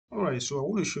Alright, so I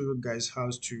want to show you guys how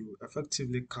to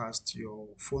effectively cast your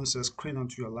phone's screen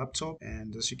onto your laptop.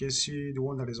 And as you can see, the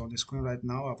one that is on the screen right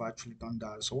now, I've actually done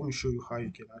that. So I want to show you how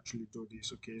you can actually do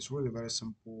this. Okay, it's really very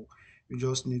simple. You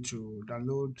just need to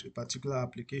download a particular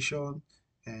application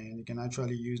and you can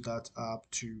actually use that app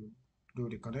to do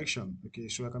the connection. Okay,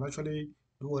 so I can actually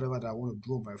do whatever that I want to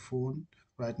do on my phone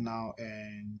right now,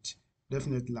 and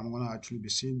definitely I'm going to actually be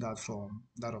seeing that from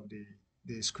that of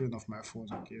the screen of my phone.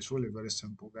 Okay, it's really very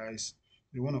simple, guys.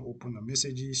 If you want to open the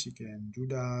messages, you can do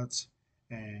that.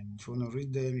 And if you want to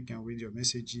read them, you can read your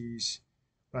messages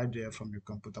right there from your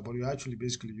computer. But you're actually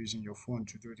basically using your phone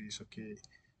to do this. Okay,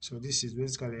 so this is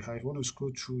basically how if you want to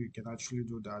scroll through, you can actually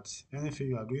do that. Anything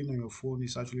you are doing on your phone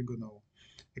is actually going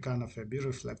to kind of be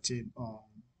reflecting on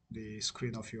the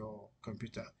screen of your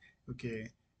computer. Okay,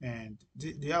 and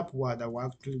the app that we're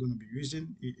actually going to be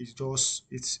using is just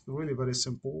it's really very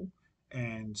simple,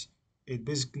 and it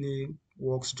basically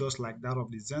works just like that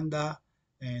of the Zender,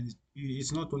 and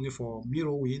it's not only for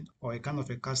mirroring or a kind of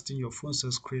a casting your phone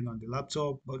screen on the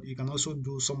laptop, but you can also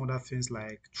do some other things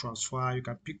like transfer. You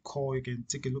can pick call, you can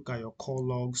take a look at your call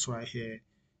logs right here.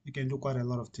 You can do quite a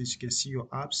lot of things. You can see your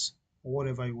apps or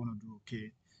whatever you want to do.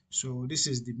 Okay, so this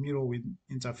is the mirroring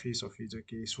interface of it.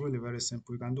 Okay, it's really very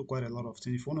simple. You can do quite a lot of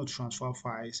things. If you want to transfer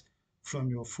files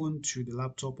from your phone to the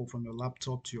laptop or from your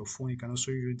laptop to your phone, you can also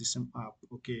use the same app.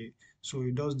 Okay, so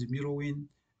it does the mirroring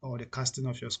or the casting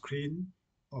of your screen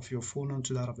of your phone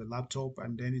onto that of the laptop,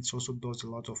 and then it also does a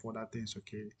lot of other things.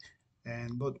 Okay,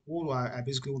 and but what I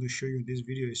basically want to show you in this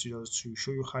video is just to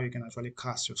show you how you can actually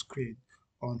cast your screen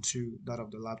onto that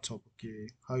of the laptop. Okay,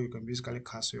 how you can basically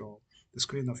cast your the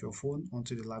screen of your phone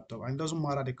onto the laptop, and it doesn't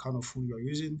matter the kind of phone you're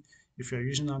using. If you're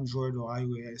using Android or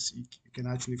iOS, you can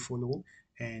actually follow,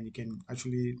 and you can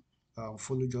actually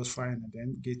follow just fine, and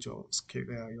then get your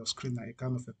screen like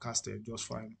kind of a casted just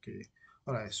fine. Okay,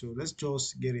 all right, so let's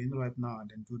just get in right now and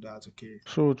then do that. Okay.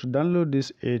 So to download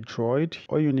this Android,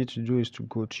 all you need to do is to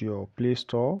go to your Play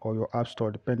Store or your App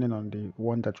Store, depending on the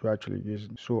one that you're actually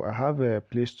using. So I have a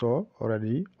Play Store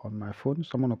already on my phone,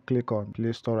 so I'm going to click on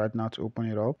Play Store right now to open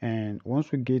it up. And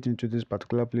once we get into this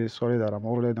particular place, sorry that I'm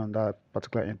already on that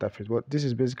particular interface, but this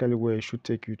is basically where it should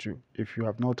take you to if you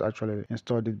have not actually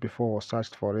installed it before or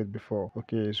searched for it before.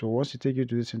 Okay, so once it take you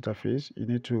to this interface, you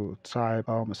need to type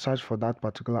search for that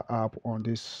particular app on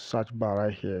this search bar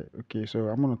right here. Okay, so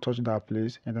I'm going to touch that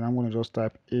place, and then I'm going to just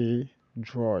type a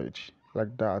droid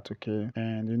like that. Okay,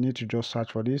 and you need to just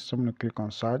search for this. So I'm going to click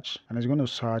on search, and it's going to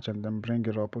search and then bring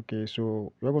it up. Okay,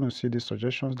 so we're going to see the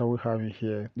suggestions that we have in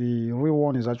here. The real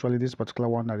one is actually this particular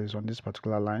one that is on this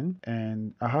particular line,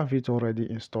 and I have it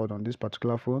already installed on this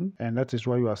particular phone, and that is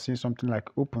why you are seeing something like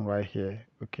open right here.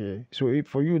 Okay, so if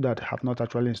for you that have not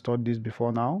actually installed this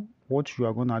before now, what you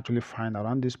are going to actually find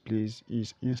around this place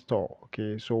is install.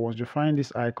 Okay, so once you find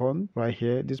this icon right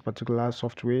here, this particular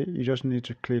software, you just need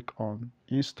to click on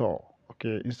install.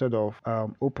 Okay, instead of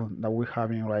open that we're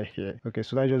having right here. Okay,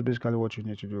 so that's just basically what you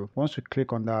need to do. Once you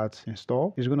click on that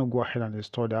install, it's going to go ahead and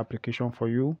install the application for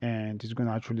you, and it's going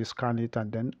to actually scan it and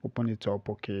then open it up.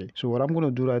 Okay, so what I'm going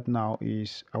to do right now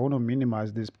is I want to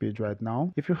minimize this page right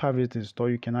now. If you have it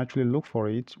installed, you can actually look for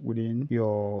it within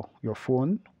your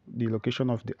phone, the location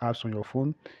of the apps on your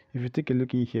phone. If you take a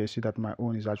look in here, see that my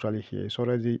own is actually here. It's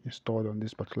already installed on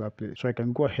this particular place, so I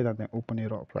can go ahead and then open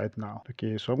it up right now.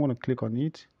 Okay, so I'm going to click on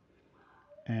it,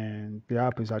 and the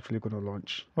app is actually going to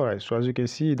launch. All right, so as you can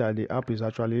see that the app is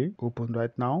actually open right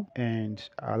now, and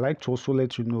I like to also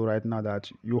let you know right now that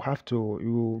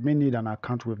you may need an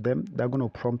account with them. They're going to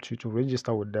prompt you to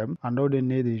register with them, and all they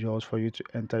need is just for you to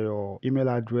enter your email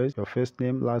address, your first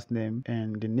name, last name,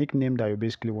 and the nickname that you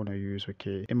basically want to use.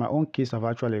 Okay, in my own case, I've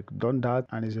actually done that,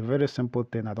 and it's a very simple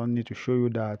thing. I don't need to show you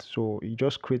that. So you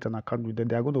just create an account with them.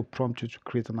 They're going to prompt you to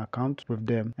create an account with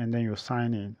them, and then you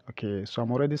sign in. Okay, so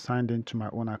I'm already signed into my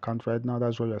own account right now.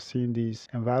 That's why you're seeing this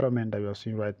environment that you're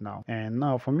seeing right now. And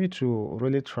now for me to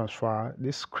really transfer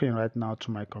this screen right now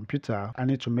to my computer, I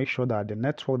need to make sure that the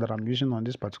network that I'm using on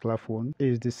this particular phone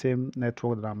is the same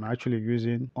network that I'm actually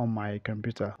using on my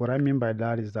computer. What I mean by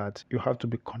that is that you have to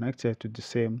be connected to the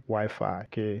same Wi-Fi.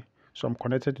 Okay, so I'm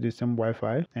connected to the same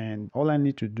Wi-Fi, and all I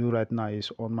need to do right now is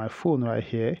on my phone right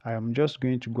here, I am just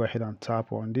going to go ahead and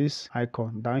tap on this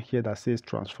icon down here that says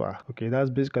transfer. Okay, that's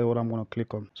basically what I'm going to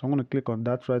click on. So I'm going to click on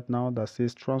that right now that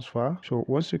says transfer. So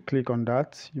once you click on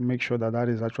that, you make sure that that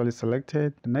is actually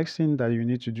selected. The next thing that you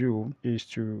need to do is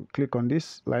to click on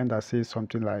this line that says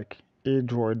something like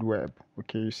Android web.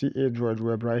 Okay, you see Android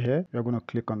web right here. You're going to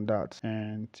click on that,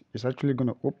 and it's actually going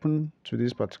to open to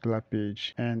this particular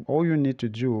page. And all you need to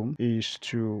do is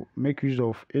to make use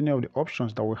of any of the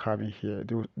options that we have in here.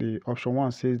 The option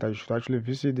 1 says that you should actually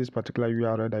visit this particular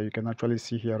URL that you can actually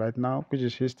see here right now, which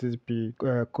is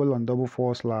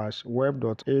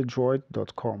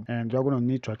http://web.adroid.com, and you're going to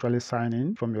need to actually sign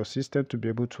in from your system to be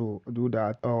able to do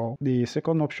that. Or the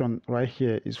second option right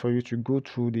here is for you to go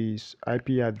through this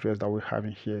IP address that we have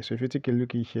in here. So if you take a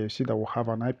look in here, you see that we have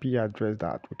an IP address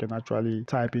that we can actually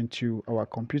type into our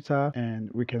computer, and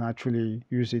we can actually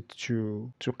use it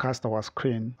to cast our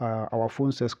screen, our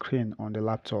phone set screen on the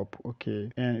laptop. Okay,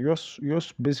 and yours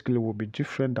basically will be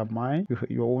different than mine.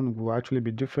 Your own will actually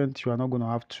be different. You are not going to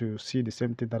have to see the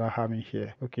same thing that I have in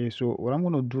here. Okay, so what I'm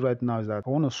going to do right now is that I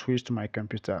want to switch to my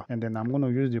computer, and then I'm going to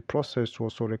use the process to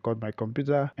also record my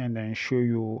computer and then show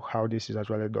you how this is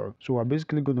actually done. So we're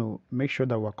basically going to make sure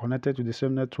that we're connected to the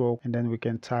same network, and then we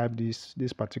can type this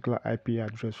particular IP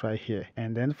address right here,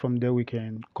 and then from there we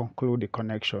can conclude the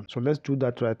connection. So let's do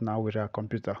that right now with our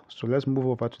computer. So let's move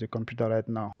over to the computer right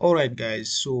now. All right,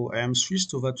 guys, so I am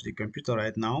switched over to the computer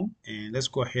right now, and let's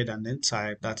go ahead and then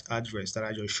type that address that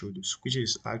I just showed you, which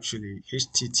is actually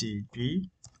http,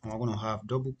 and we're going to have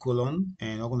double colon,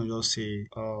 and we're going to just say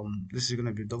this is going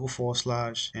to be double forward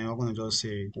slash, and we're going to just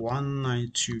say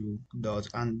 192 dot,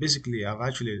 and basically I've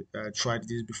actually tried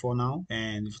this before now,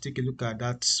 and if you take a look at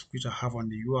that which I have on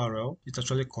the URL, it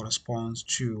actually corresponds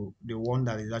to the one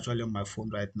that is actually on my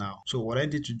phone right now. So what I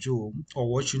need to do,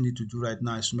 or what you need to do right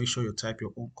now, is to make sure you type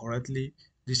your own correctly.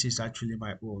 This is actually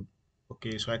my own.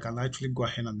 Okay, so I can actually go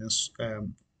ahead and then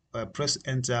press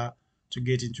enter to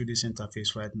get into this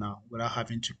interface right now without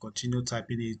having to continue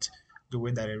typing it the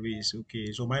way that it is.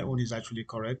 Okay, so my own is actually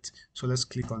correct. So let's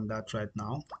click on that right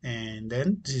now, and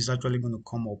then this is actually going to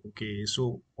come up. Okay,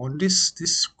 so on this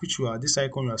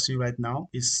icon you are seeing right now,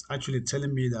 it's actually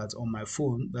telling me that on my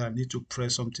phone that I need to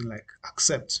press something like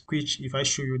accept, which if I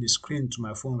show you the screen to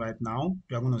my phone right now,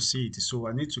 you are going to see it. So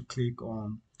I need to click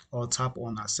on or tap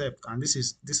on accept, and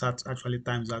this actually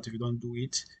times out if you don't do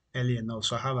it early enough.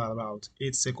 So I have about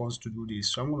 8 seconds to do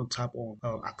this. So I'm going to tap on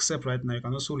accept right now. You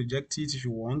can also reject it if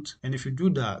you want, and if you do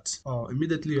that,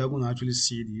 immediately you're going to actually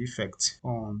see the effect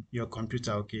on your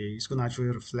computer. Okay, it's going to actually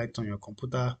reflect on your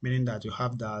computer, meaning that you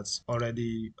have that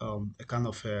already a kind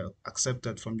of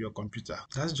accepted from your computer.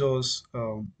 That's just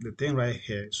the thing right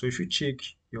here. So if you check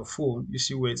your phone, you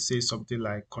see where it says something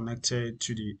like connected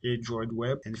to the Android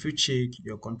web, and if you check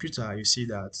your computer, you see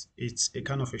that it's a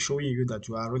kind of showing you that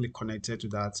you are really connected to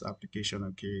that application.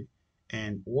 Okay,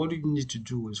 and what you need to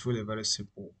do is really very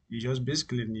simple. You just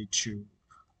basically need to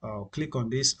click on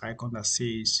this icon that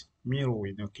says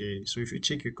mirroring. Okay, so if you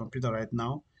check your computer right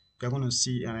now, you're going to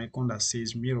see an icon that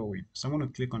says mirroring. So I'm going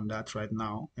to click on that right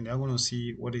now, and you're going to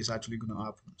see what is actually going to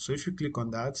happen. So if you click on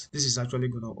that, this is actually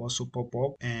going to also pop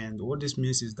up, and what this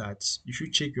means is that if you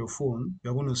check your phone,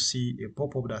 you're going to see a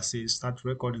pop-up that says start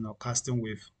recording or casting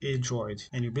with Android,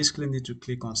 and you basically need to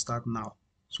click on start now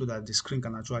so that the screen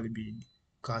can actually be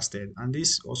casted. And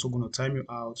this also going to time you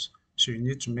out, so you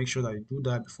need to make sure that you do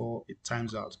that before it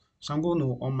times out. So I'm going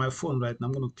to, on my phone right now,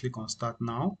 I'm going to click on start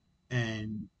now,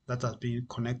 and that has been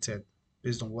connected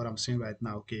based on what I'm seeing right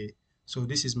now. Okay, so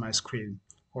this is my screen.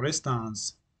 For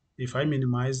instance, if I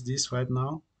minimize this right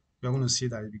now, you're going to see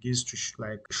that it begins to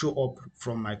show up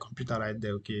from my computer right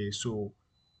there. Okay, so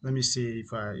let me see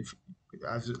if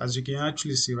as you can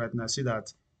actually see right now, see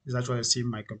that it's actually seeing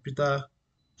my computer.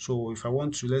 So if I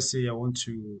want to, let's say I want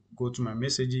to go to my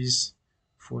messages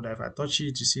folder, if I touch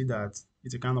it, you see that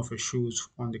it's a kind of a shows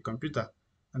on the computer,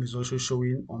 and it's also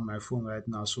showing on my phone right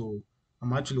now. So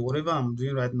I'm actually, whatever I'm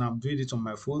doing right now, I'm doing it on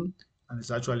my phone, and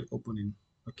it's actually opening.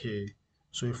 Okay,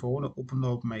 so if I want to open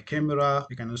up my camera,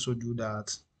 I can also do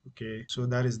that. Okay, so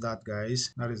that is that,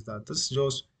 guys. That is that. This is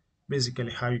just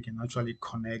basically how you can actually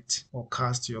connect or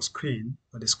cast your screen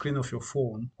or the screen of your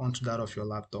phone onto that of your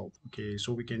laptop. Okay,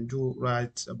 so we can do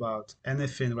right about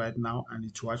anything right now, and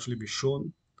it will actually be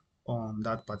shown on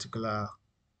that particular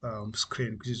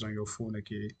screen which is on your phone.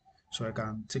 Okay, so I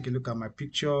can take a look at my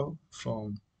picture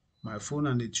from my phone,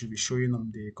 and it will be showing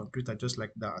on the computer just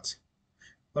like that.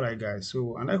 All right, guys,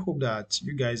 so and I hope that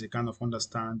you guys kind of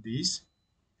understand this,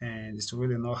 and it's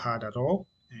really not hard at all.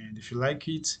 And if you like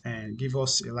it, and give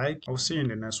us a like. I'll see you in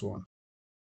the next one.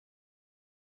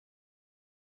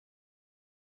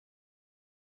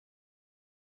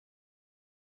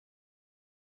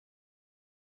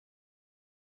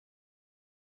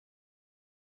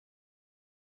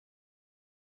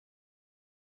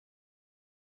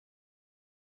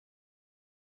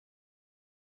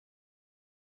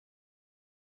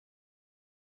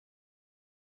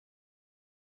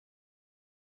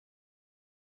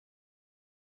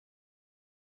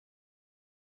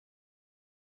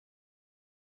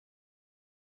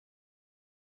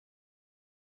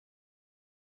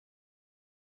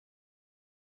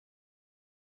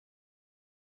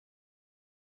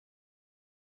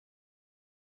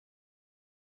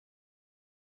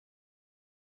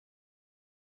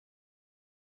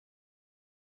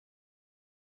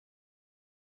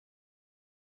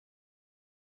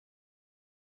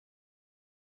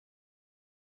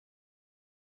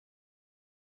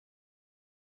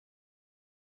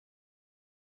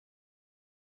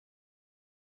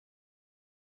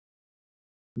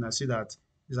 open, I see that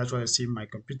it's actually seeing my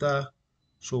computer.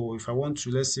 So if I want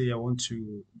to, let's say I want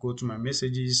to go to my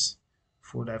messages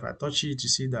folder, if I touch it, you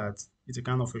see that it's a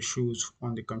kind of a shows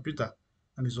on the computer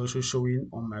and it's also showing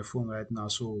on my phone right now.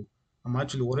 So I'm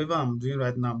actually, whatever I'm doing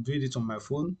right now, I'm doing it on my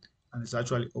phone and it's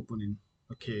actually opening.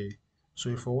 Okay. So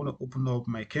if I want to open up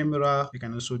my camera, I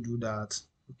can also do that.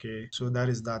 Okay. So that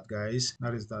is that, guys.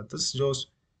 That is that. This is just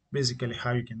basically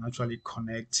how you can actually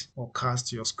connect or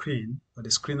cast your screen or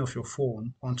the screen of your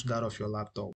phone onto that of your laptop.